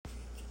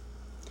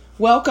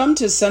Welcome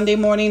to Sunday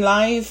Morning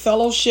Live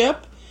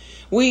Fellowship.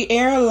 We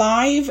air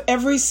live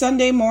every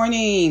Sunday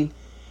morning.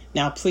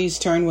 Now please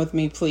turn with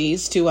me,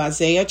 please, to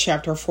Isaiah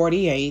chapter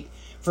 48,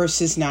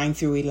 verses 9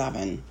 through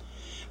 11.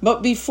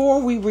 But before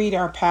we read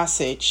our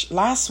passage,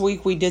 last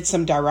week we did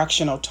some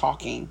directional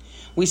talking.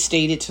 We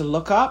stated to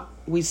look up.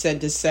 We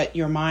said to set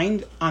your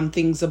mind on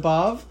things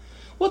above.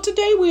 Well,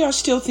 today we are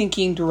still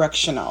thinking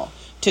directional.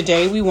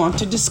 Today we want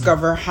to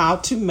discover how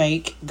to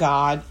make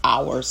God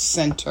our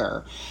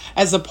center,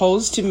 as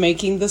opposed to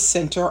making the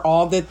center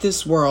all that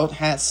this world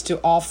has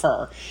to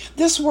offer.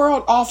 This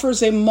world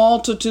offers a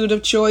multitude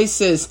of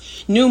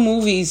choices, new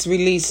movies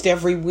released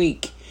every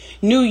week,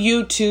 new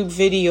YouTube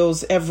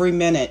videos every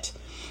minute,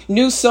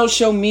 new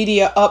social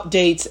media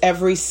updates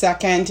every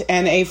second,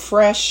 and a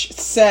fresh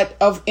set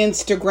of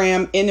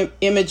Instagram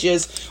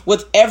images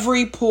with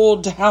every pull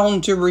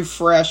down to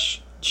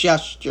refresh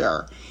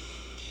gesture.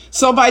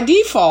 So by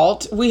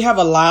default, we have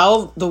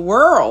allowed the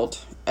world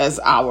as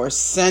our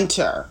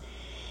center.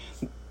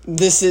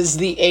 This is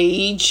the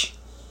age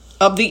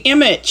of the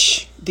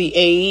image, the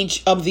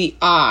age of the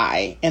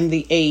eye, and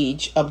the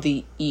age of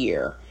the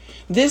ear.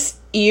 This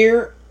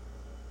ear-eye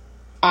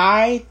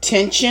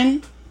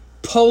tension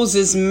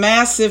poses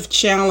massive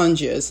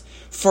challenges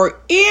for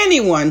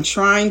anyone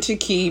trying to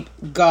keep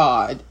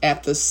God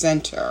at the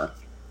center.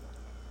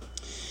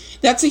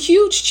 That's a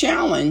huge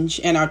challenge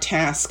in our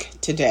task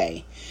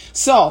today.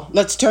 So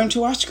let's turn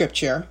to our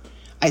scripture,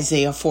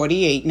 Isaiah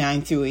 48,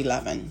 9 through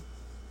 11.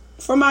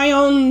 For my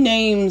own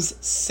name's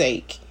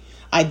sake,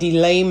 I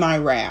delay my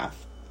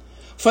wrath.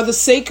 For the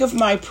sake of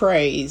my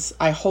praise,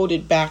 I hold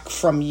it back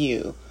from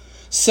you,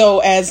 so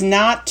as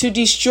not to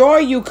destroy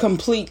you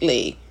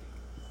completely.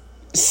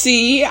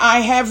 See,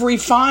 I have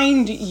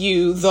refined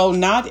you, though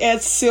not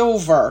as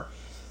silver.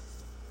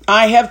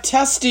 I have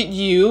tested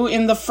you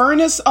in the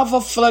furnace of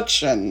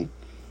affliction.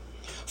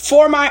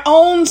 For my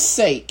own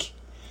sake,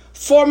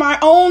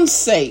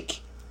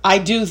 I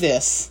do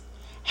this.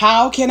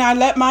 How can I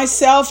let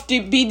myself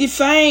be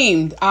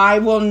defamed? I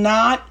will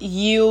not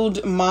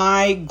yield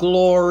my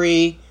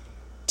glory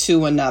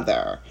to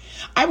another.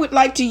 I would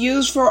like to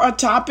use for a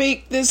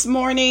topic this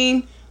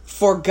morning,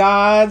 for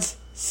God's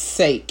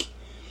sake.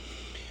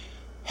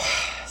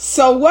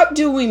 So what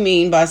do we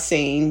mean by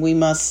saying we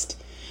must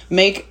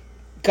make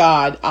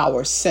God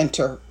our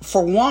center?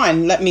 For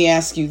one, let me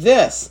ask you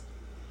this.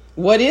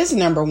 What is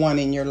number one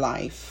in your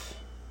life?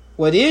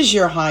 What is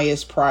your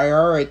highest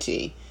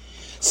priority?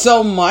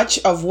 So much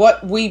of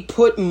what we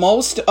put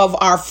most of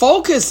our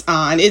focus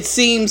on, it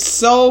seems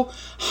so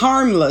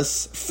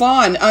harmless,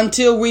 fun,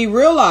 until we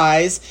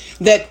realize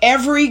that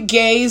every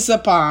gaze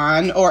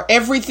upon or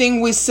everything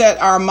we set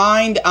our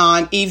mind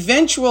on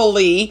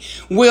eventually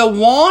will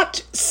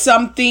want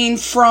something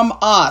from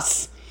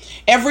us.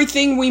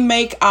 Everything we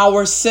make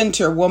our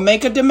center will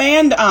make a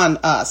demand on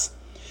us.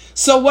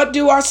 So what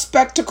do our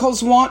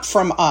spectacles want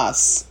from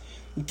us?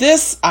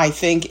 This, I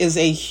think, is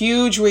a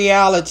huge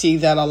reality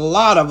that a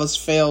lot of us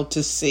fail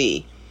to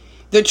see.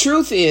 The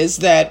truth is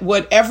that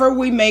whatever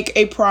we make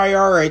a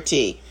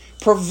priority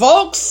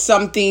provokes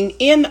something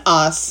in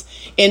us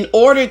in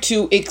order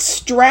to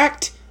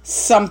extract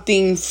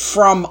something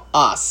from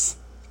us.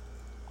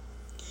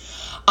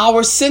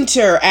 Our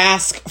center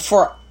asks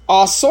for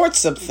all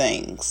sorts of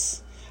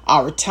things.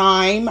 Our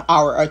time,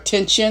 our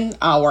attention,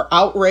 our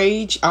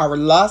outrage, our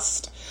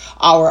lust,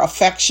 our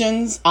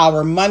affections,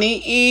 our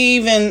money,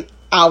 even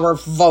our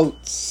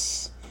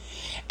votes.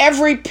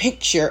 Every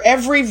picture,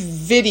 every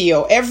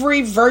video,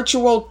 every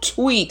virtual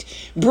tweet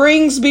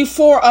brings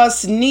before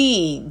us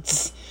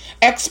needs,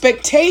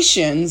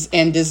 expectations,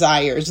 and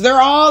desires.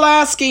 They're all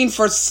asking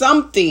for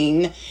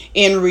something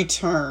in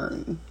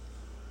return.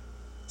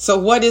 So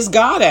what is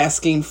God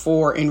asking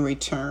for in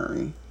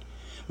return?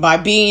 By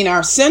being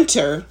our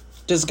center,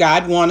 does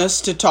God want us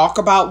to talk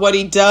about what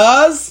he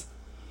does?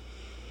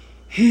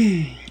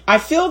 I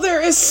feel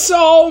there is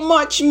so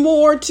much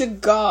more to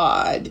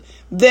God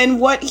than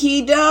what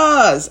he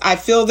does. I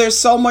feel there's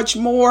so much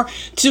more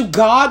to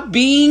God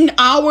being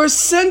our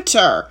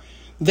center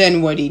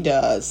than what he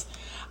does.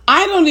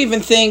 I don't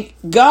even think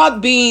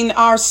God being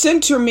our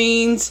center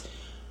means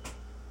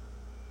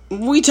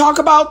we talk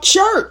about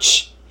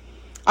church.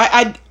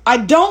 I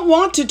don't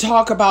want to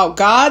talk about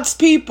God's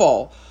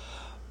people,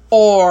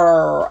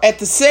 or at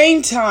the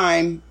same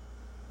time,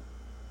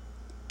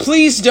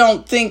 please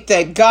don't think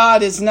that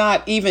God is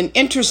not even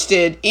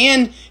interested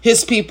in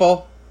his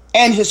people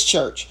and his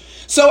church.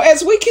 So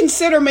as we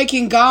consider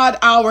making God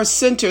our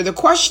center, the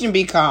question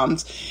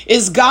becomes,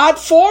 is God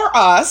for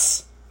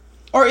us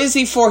or is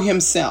he for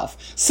himself?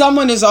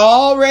 Someone is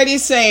already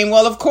saying,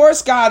 well, of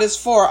course God is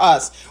for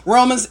us.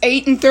 Romans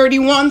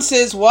 8:31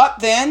 says, what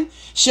then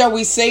shall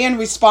we say in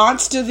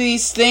response to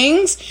these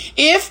things?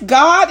 If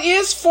God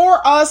is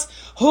for us,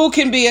 who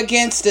can be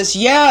against us?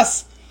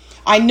 Yes,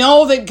 I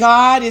know that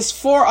God is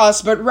for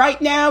us, but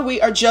right now we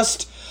are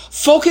just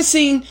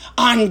focusing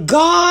on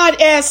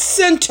God as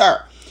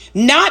center,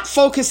 not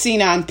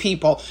focusing on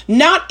people,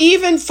 not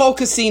even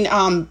focusing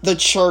on the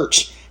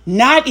church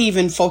not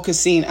even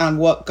focusing on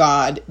what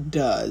God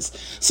does.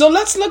 So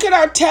let's look at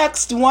our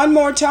text one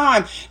more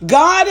time.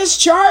 God is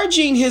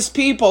charging his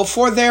people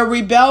for their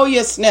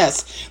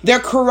rebelliousness, their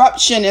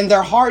corruption, and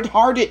their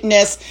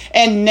hard-heartedness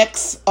and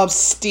necks of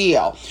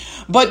steel.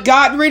 But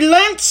God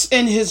relents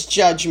in his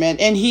judgment,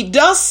 and he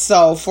does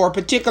so for a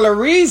particular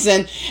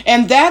reason,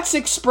 and that's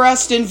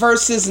expressed in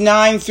verses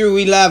 9 through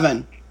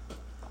 11.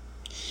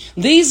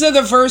 These are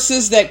the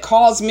verses that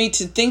cause me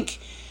to think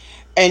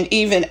and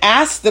even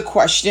ask the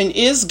question,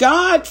 is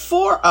God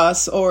for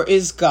us or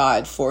is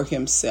God for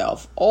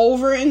himself?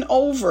 Over and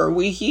over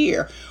we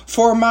hear,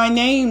 for my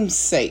name's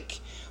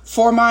sake,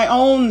 for my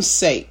own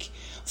sake,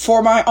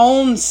 for my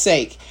own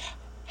sake.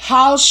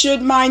 How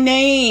should my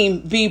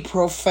name be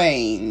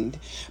profaned?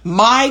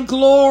 My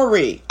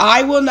glory,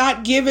 I will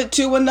not give it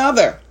to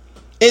another.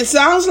 It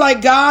sounds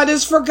like God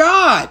is for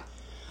God.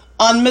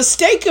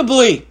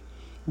 Unmistakably,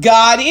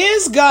 God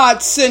is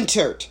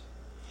God-centered.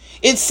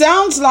 It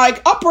sounds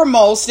like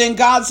uppermost in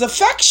God's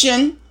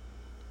affection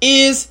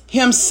is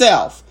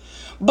himself.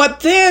 But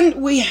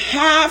then we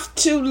have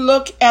to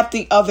look at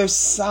the other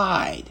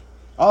side.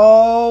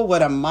 Oh,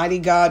 what a mighty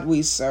God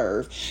we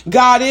serve.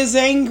 God is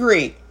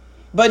angry,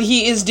 but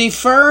he is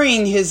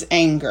deferring his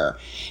anger.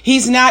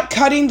 He's not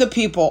cutting the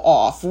people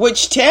off,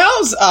 which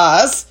tells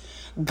us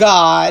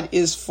God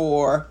is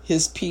for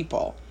his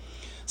people.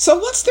 So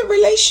what's the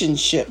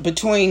relationship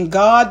between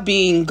God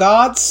being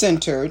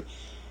God-centered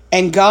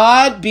and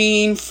God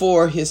being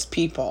for his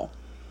people?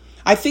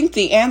 I think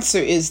the answer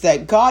is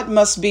that God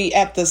must be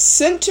at the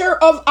center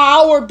of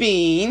our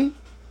being,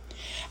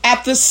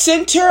 at the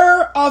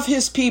center of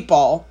his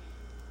people,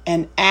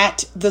 and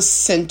at the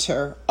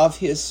center of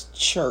his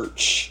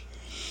church.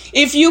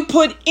 If you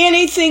put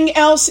anything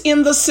else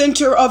in the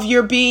center of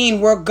your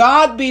being where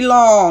God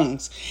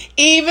belongs,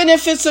 even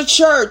if it's a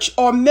church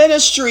or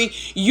ministry,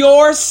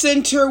 your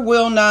center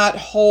will not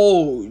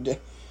hold.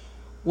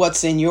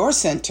 What's in your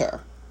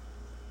center?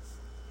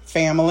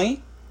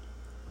 Family,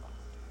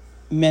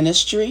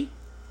 ministry,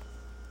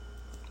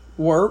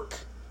 work,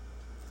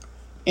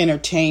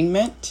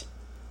 entertainment,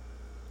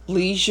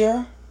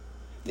 leisure.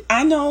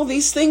 I know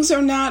these things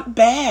are not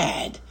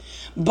bad,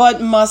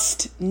 but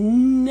must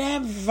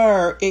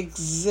never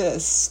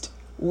exist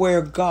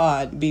where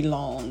God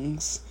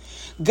belongs.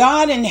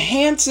 God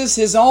enhances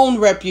his own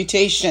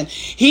reputation.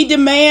 He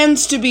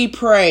demands to be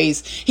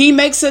praised. He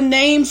makes a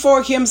name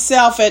for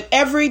himself at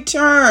every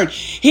turn.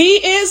 He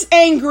is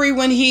angry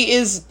when he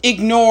is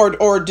ignored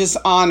or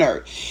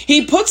dishonored.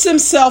 He puts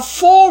himself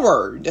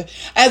forward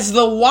as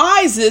the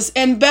wisest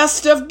and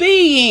best of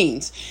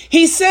beings.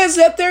 He says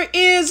that there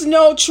is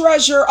no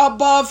treasure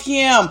above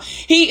him.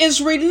 He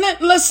is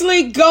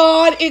relentlessly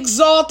God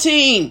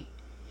exalting.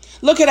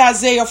 Look at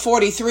Isaiah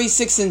 43,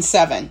 6 and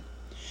 7.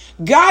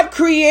 God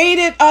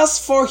created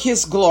us for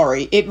his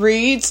glory. It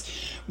reads,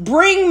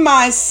 "Bring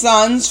my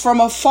sons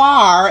from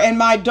afar and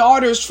my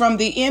daughters from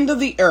the end of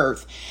the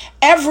earth.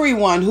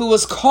 Everyone who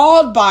was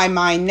called by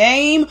my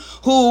name,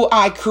 who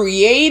I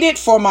created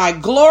for my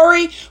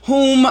glory,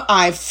 whom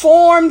I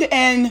formed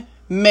and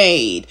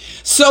made."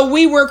 So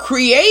we were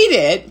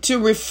created to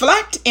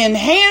reflect,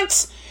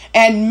 enhance,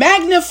 and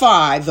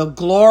magnify the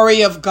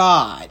glory of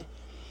God.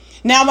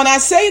 Now, when I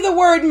say the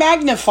word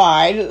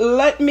magnified,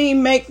 let me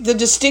make the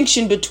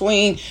distinction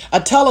between a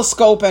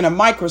telescope and a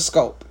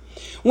microscope.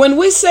 When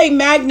we say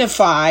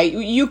magnify,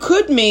 you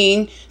could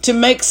mean to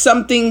make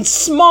something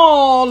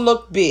small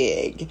look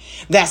big.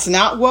 That's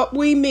not what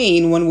we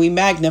mean when we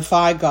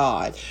magnify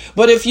God.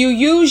 But if you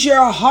use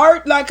your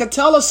heart like a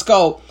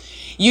telescope,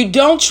 you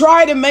don't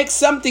try to make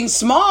something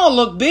small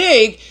look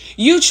big.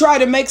 You try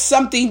to make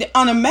something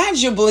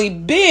unimaginably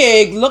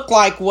big look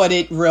like what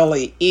it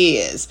really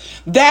is.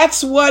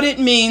 That's what it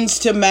means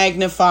to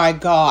magnify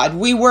God.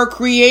 We were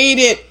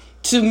created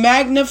to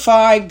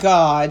magnify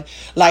God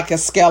like a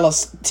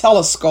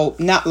telescope,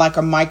 not like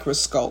a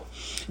microscope.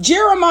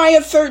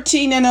 Jeremiah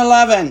 13 and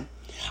 11.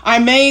 "I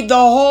made the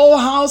whole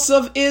house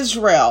of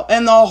Israel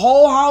and the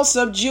whole house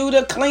of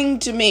Judah cling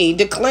to me,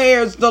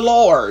 declares the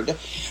Lord,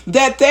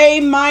 that they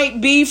might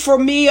be for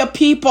me a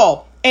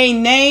people, a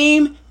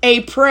name, a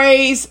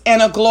praise,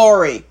 and a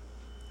glory."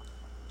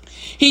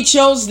 He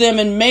chose them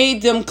and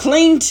made them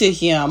cling to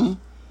him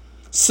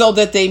so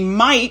that they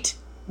might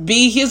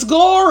be his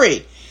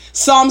glory.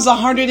 Psalms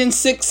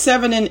 106,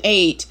 7 and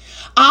 8.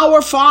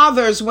 "Our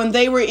fathers, when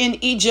they were in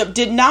Egypt,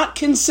 did not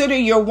consider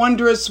your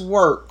wondrous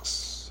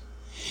works.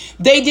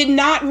 They did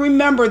not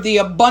remember the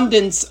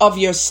abundance of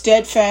your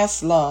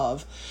steadfast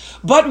love,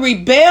 but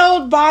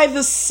rebelled by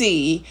the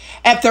sea,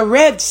 at the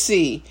Red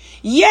Sea.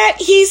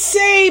 Yet he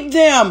saved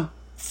them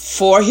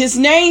for his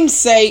name's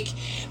sake,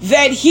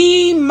 that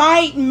he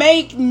might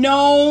make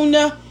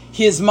known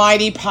his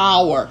mighty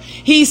power."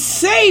 He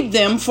saved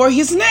them for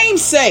his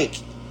name's sake.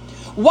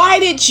 Why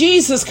did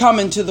Jesus come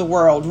into the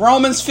world?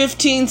 Romans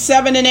 15,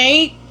 7 and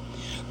 8.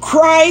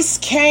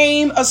 "Christ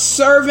came a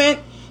servant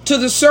to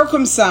the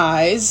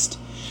circumcised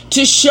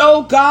to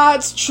show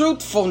God's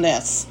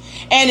truthfulness,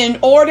 and in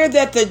order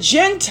that the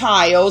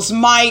Gentiles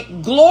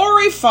might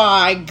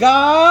glorify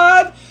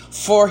God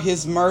for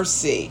his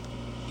mercy.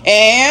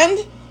 And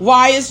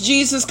why is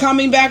Jesus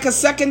coming back a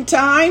second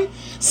time?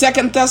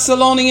 2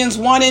 Thessalonians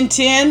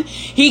 1:10.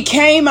 He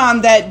came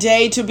on that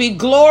day to be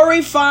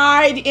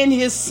glorified in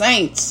his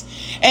saints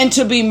and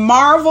to be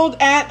marveled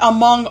at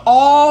among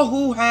all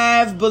who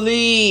have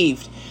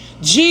believed.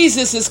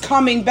 Jesus is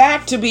coming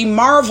back to be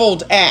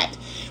marveled at.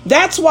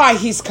 That's why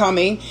he's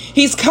coming.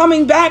 He's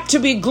coming back to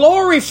be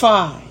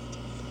glorified.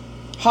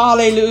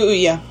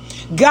 Hallelujah.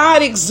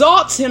 God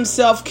exalts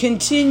himself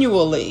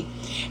continually.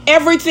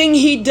 Everything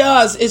he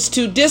does is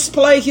to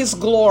display his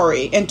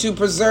glory and to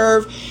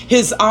preserve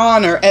his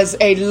honor as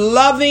a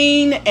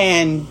loving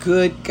and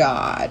good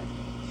God.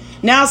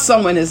 Now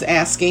someone is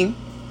asking,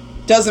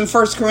 doesn't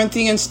 1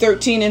 Corinthians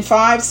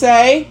 13:5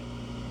 say,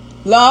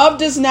 love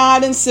does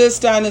not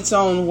insist on its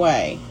own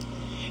way?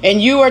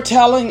 And you are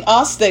telling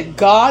us that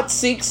God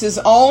seeks his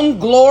own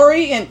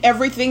glory in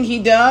everything he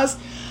does?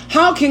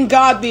 How can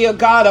God be a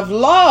God of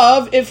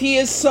love if he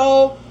is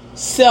so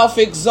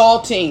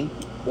self-exalting?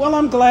 Well,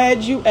 I'm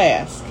glad you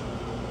asked.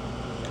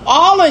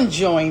 All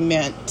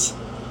enjoyment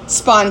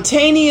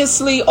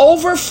spontaneously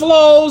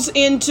overflows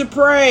into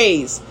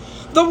praise.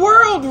 The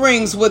world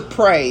rings with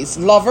praise.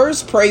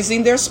 Lovers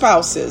praising their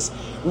spouses.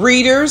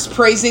 Readers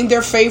praising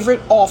their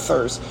favorite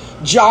authors.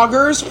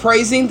 Joggers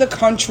praising the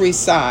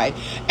countryside.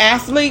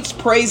 Athletes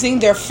praising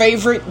their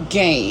favorite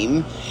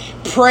game.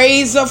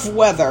 Praise of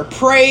weather,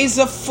 praise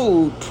of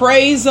food,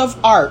 praise of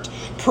art,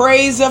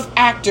 praise of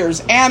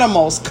actors,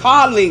 animals,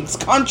 colleagues,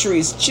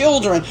 countries,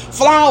 children,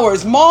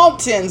 flowers,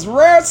 maltons,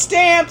 rare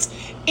stamps,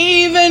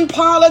 even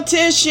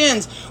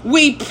politicians.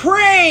 We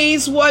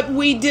praise what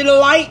we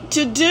delight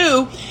to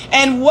do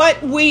and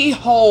what we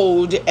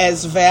hold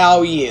as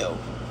value.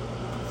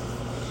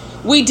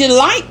 We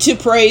delight to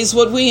praise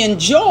what we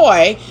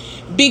enjoy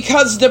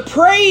because the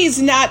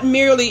praise not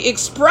merely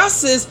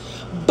expresses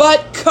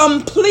but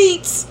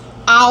completes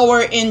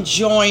our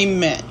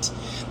enjoyment.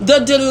 The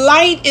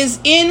delight is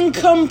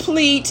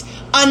incomplete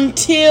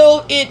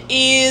until it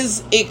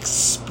is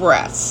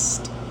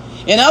expressed.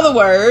 In other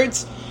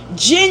words,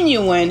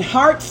 genuine,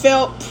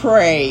 heartfelt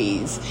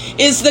praise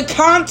is the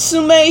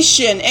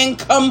consummation and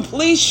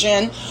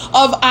completion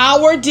of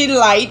our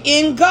delight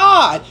in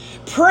God.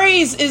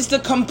 Praise is the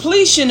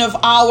completion of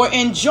our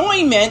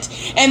enjoyment,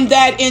 and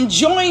that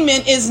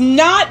enjoyment is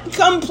not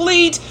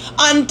complete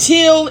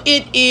until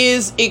it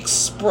is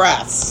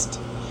expressed.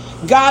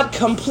 God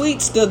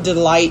completes the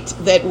delight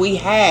that we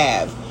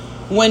have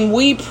when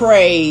we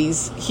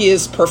praise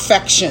his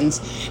perfections.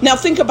 Now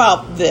think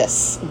about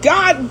this.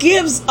 God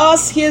gives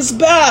us his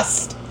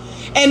best.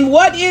 And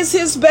what is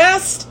his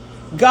best?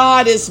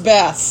 God is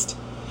best.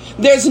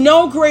 There's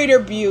no greater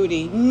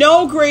beauty,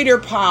 no greater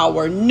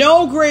power,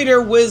 no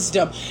greater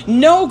wisdom,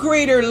 no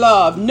greater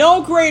love,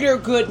 no greater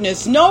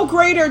goodness, no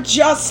greater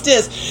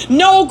justice,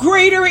 no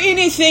greater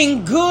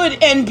anything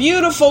good and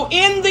beautiful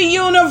in the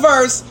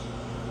universe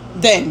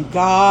than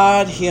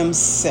God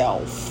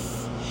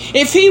himself.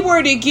 If he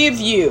were to give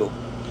you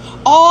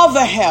all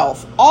the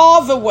health,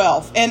 all the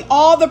wealth, and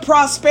all the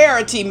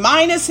prosperity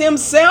minus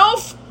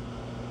himself,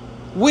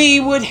 we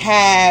would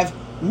have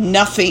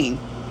nothing.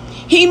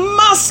 He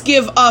must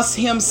give us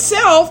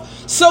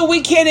himself so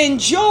we can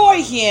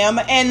enjoy him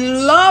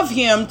and love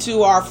him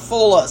to our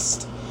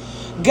fullest.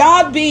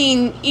 God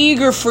being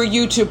eager for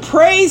you to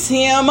praise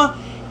him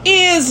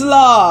is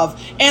love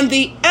and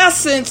the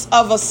essence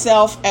of a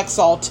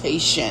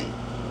self-exaltation.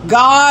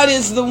 God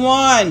is the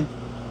one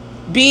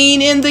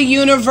being in the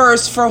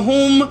universe for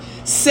whom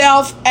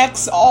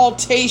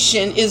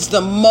self-exaltation is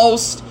the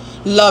most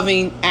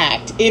loving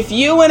act. If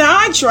you and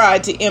I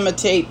tried to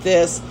imitate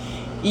this,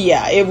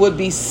 it would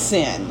be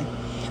sin.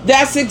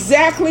 That's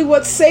exactly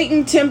what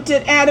Satan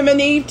tempted Adam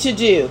and Eve to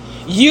do.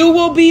 You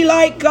will be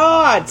like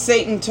God,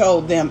 Satan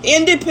told them,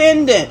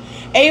 independent,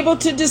 able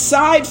to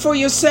decide for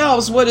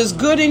yourselves what is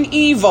good and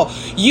evil.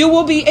 You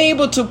will be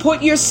able to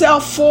put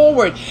yourself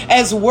forward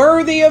as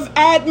worthy of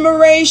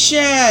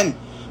admiration.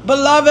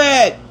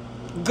 Beloved,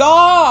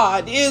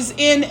 God is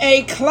in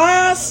a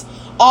class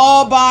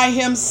all by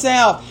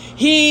himself.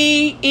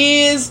 He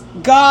is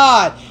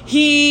God.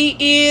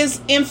 He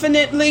is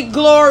infinitely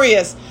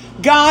glorious.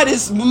 God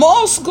is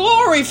most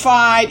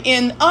glorified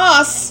in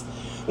us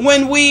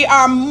when we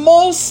are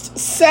most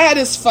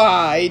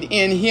satisfied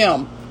in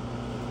him.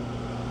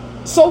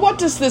 So what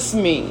does this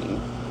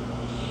mean?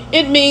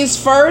 It means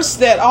first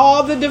that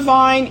all the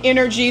divine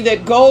energy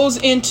that goes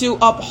into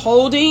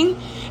upholding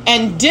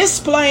and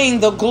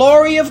displaying the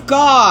glory of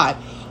God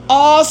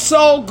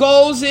also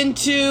goes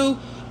into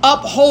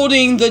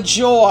upholding the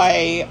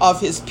joy of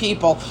his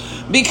people,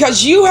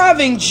 because you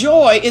having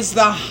joy is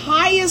the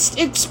highest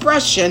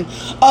expression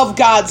of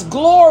God's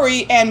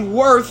glory and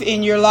worth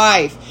in your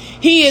life.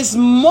 He is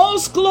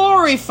most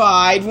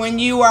glorified when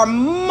you are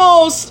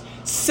most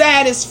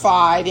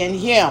satisfied in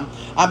him.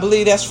 I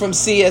believe that's from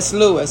C.S.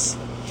 Lewis.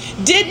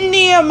 Didn't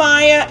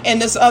Nehemiah,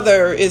 and this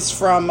other is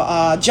from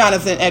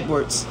Jonathan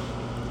Edwards.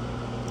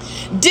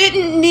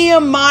 Didn't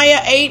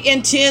Nehemiah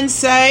 8:10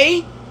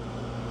 say,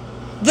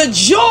 "The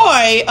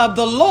joy of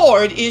the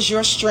Lord is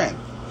your strength"?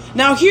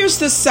 Now, here's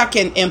the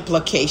second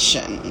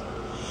implication.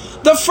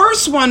 The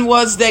first one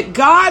was that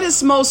God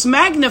is most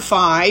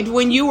magnified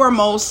when you are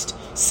most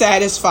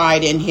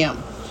satisfied in Him.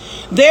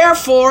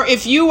 Therefore,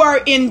 if you are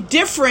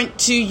indifferent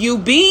to you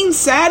being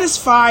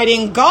satisfied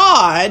in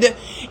God,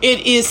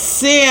 it is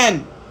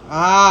sin.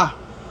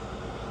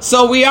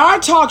 So we are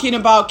talking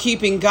about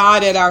keeping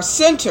God at our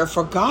center,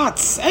 for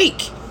God's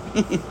sake.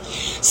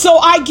 So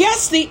I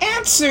guess the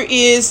answer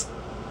is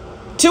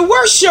to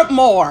worship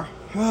more.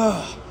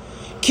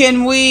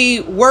 Can we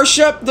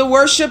worship the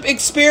worship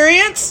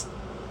experience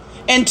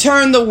and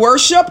turn the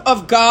worship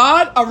of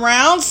God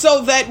around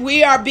so that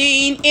we are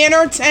being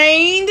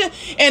entertained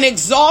and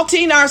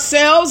exalting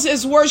ourselves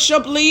as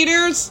worship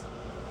leaders?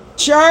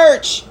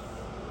 Church,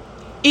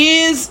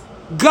 is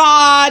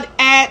God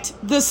at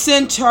the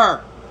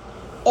center,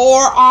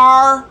 or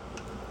are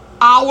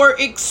our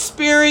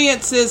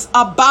experiences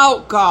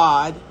about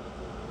God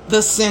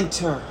the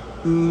center?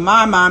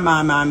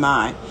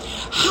 My.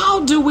 How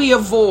do we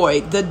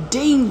avoid the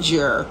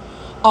danger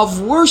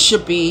of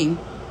worshiping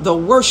the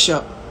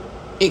worship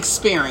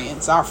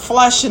experience? Our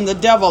flesh and the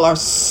devil are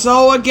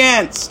so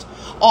against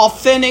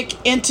authentic,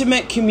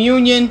 intimate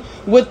communion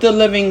with the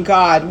living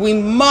God. We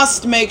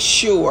must make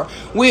sure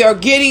we are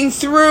getting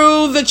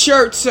through the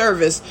church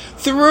service,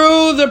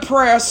 through the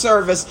prayer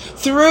service,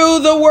 through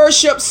the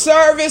worship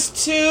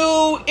service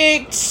to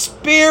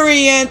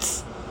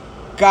experience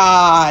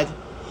God.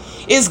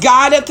 Is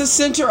God at the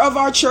center of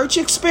our church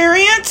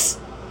experience?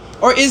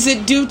 Or is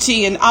it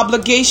duty and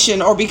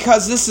obligation, or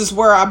because this is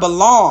where I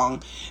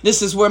belong,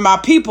 this is where my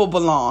people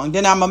belong,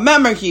 then I'm a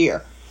member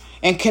here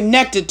and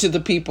connected to the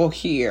people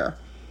here?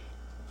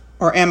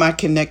 Or am I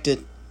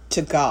connected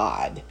to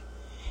God?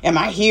 Am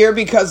I here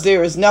because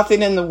there is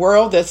nothing in the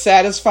world that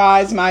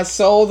satisfies my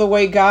soul the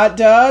way God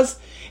does?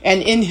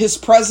 And in His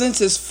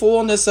presence is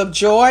fullness of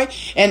joy,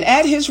 and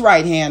at His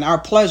right hand are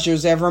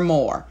pleasures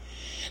evermore.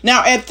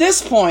 Now, at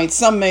this point,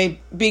 some may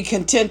be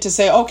content to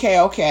say,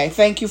 okay,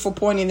 thank you for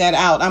pointing that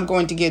out. I'm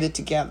going to get it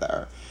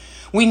together.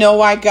 We know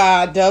why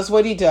God does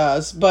what He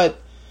does,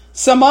 but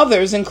some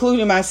others,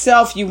 including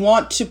myself, you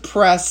want to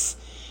press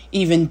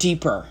even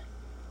deeper.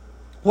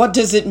 What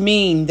does it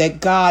mean that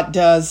God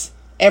does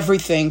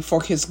everything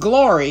for His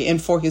glory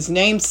and for His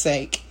name's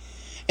sake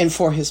and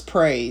for His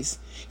praise?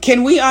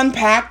 Can we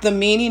unpack the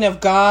meaning of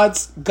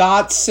God's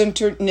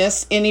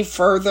God-centeredness any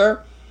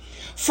further?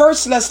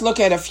 First, let's look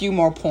at a few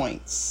more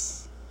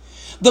points.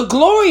 The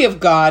glory of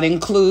God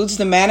includes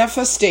the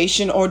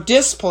manifestation or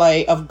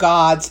display of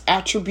God's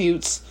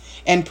attributes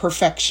and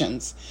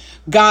perfections.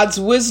 God's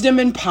wisdom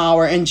and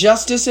power and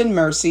justice and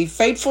mercy,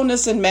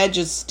 faithfulness and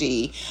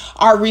majesty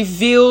are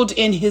revealed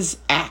in His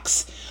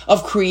acts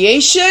of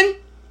creation,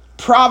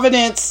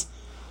 providence,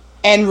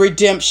 and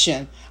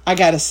redemption. I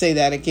got to say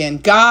that again.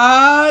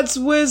 God's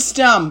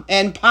wisdom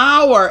and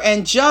power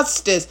and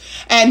justice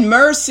and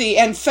mercy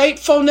and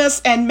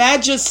faithfulness and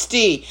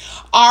majesty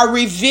are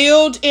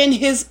revealed in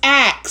His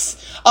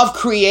acts of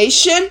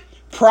creation,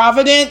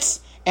 providence,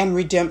 and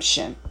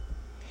redemption.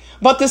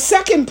 But the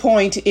second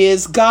point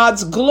is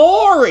God's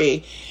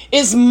glory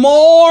is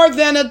more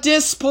than a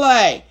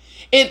display.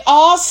 It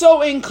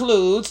also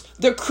includes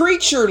the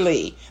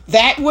creaturely,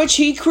 that which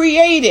He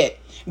created,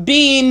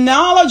 being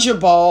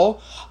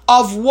knowledgeable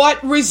of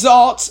what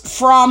results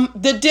from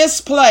the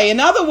display. In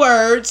other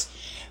words,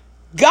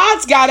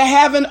 God's got to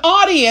have an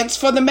audience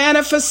for the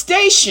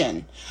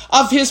manifestation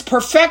of His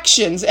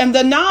perfections, and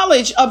the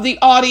knowledge of the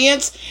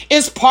audience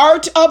is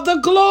part of the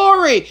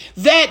glory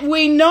that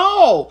we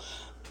know.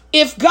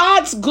 If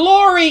God's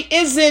glory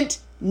isn't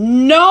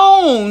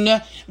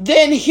known,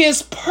 then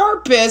His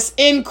purpose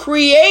in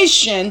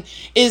creation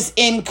is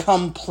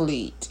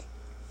incomplete.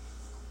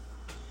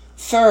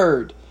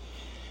 Third,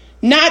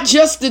 not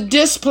just the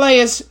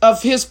display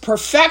of His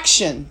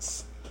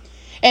perfections,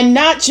 and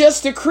not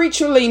just the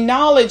creaturely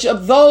knowledge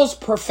of those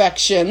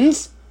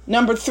perfections.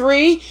 Number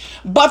 3,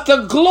 but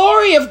the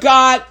glory of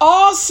God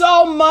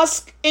also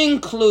must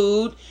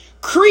include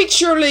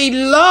creaturely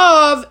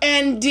love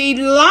and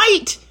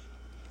delight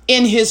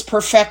in His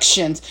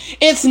perfections.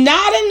 It's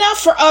not enough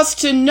for us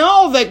to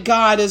know that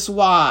God is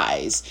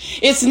wise.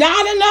 It's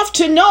not enough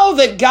to know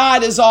that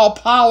God is all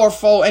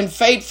powerful and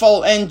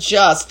faithful and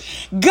just.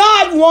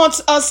 God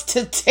wants us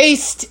to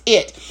taste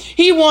it.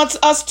 He wants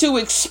us to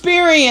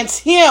experience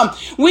Him.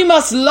 We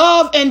must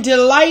love and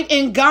delight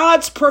in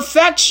God's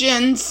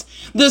perfections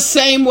the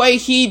same way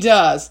He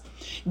does.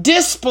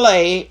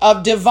 Display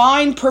of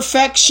divine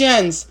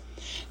perfections,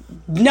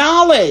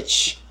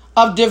 knowledge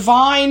of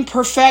divine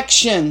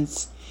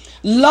perfections,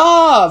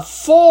 love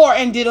for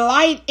and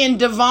delight in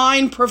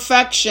divine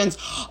perfections.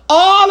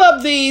 All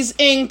of these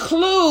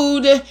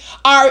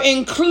are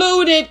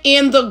included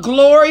in the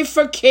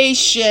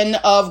glorification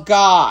of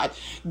God.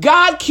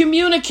 God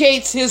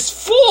communicates His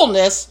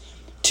fullness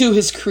to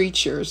His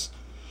creatures.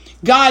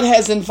 God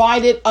has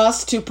invited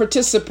us to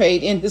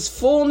participate in His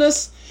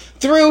fullness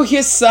through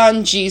His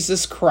Son,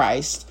 Jesus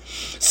Christ,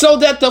 so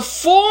that the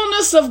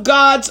fullness of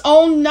God's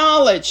own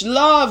knowledge,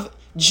 love,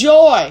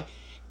 joy,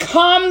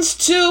 comes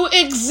to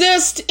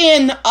exist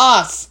in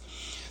us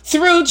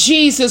Through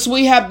Jesus,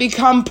 we have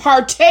become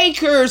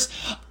partakers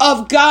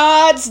of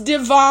God's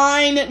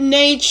divine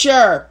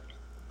nature.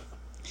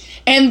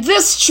 And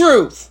this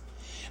truth,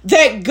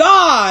 that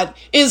God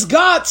is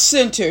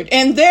God-centered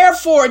and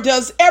therefore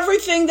does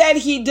everything that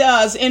he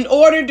does in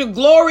order to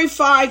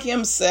glorify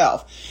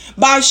himself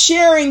by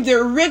sharing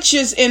the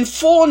riches and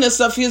fullness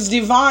of his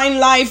divine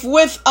life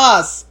with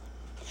us.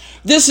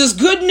 This is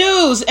good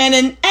news and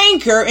an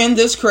anchor in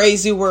this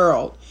crazy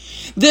world.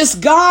 This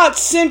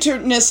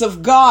God-centeredness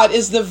of God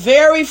is the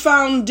very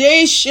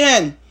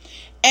foundation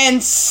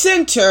and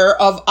center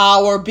of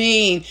our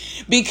being,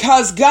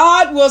 because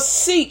God will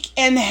seek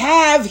and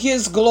have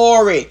his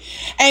glory.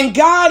 And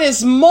God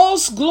is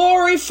most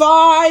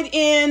glorified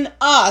in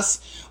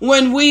us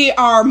when we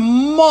are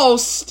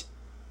most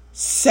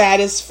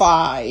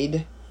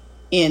satisfied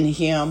in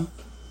him.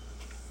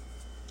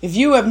 If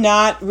you have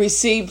not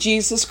received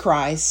Jesus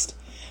Christ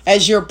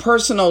as your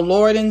personal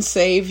Lord and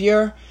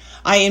Savior,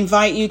 I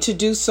invite you to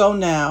do so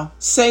now.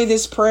 Say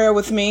this prayer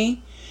with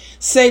me.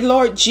 Say,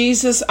 Lord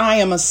Jesus, I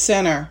am a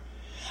sinner.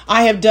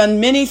 I have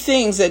done many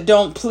things that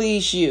don't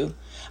please you.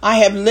 I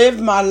have lived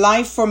my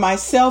life for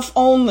myself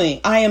only.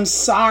 I am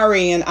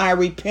sorry and I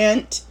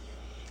repent.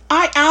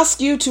 I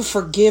ask you to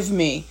forgive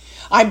me.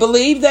 I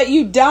believe that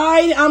you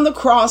died on the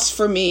cross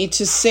for me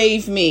to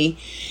save me.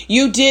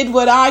 You did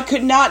what I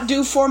could not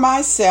do for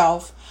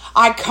myself.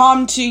 I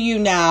come to you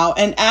now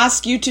and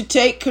ask you to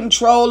take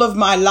control of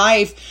my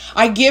life.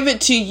 I give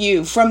it to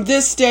you from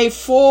this day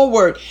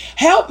forward.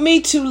 Help me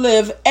to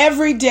live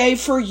every day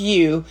for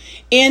you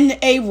in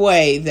a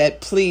way that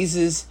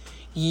pleases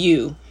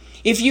you.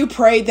 If you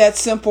prayed that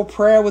simple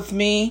prayer with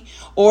me,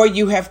 or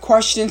you have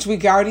questions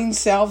regarding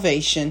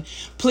salvation,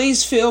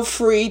 please feel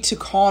free to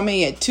call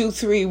me at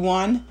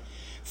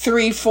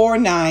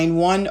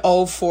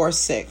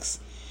 231-349-1046.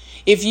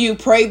 If you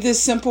prayed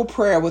this simple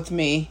prayer with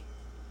me,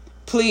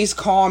 please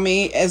call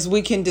me as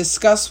we can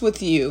discuss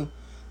with you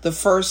the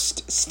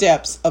first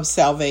steps of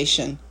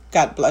salvation.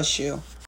 God bless you.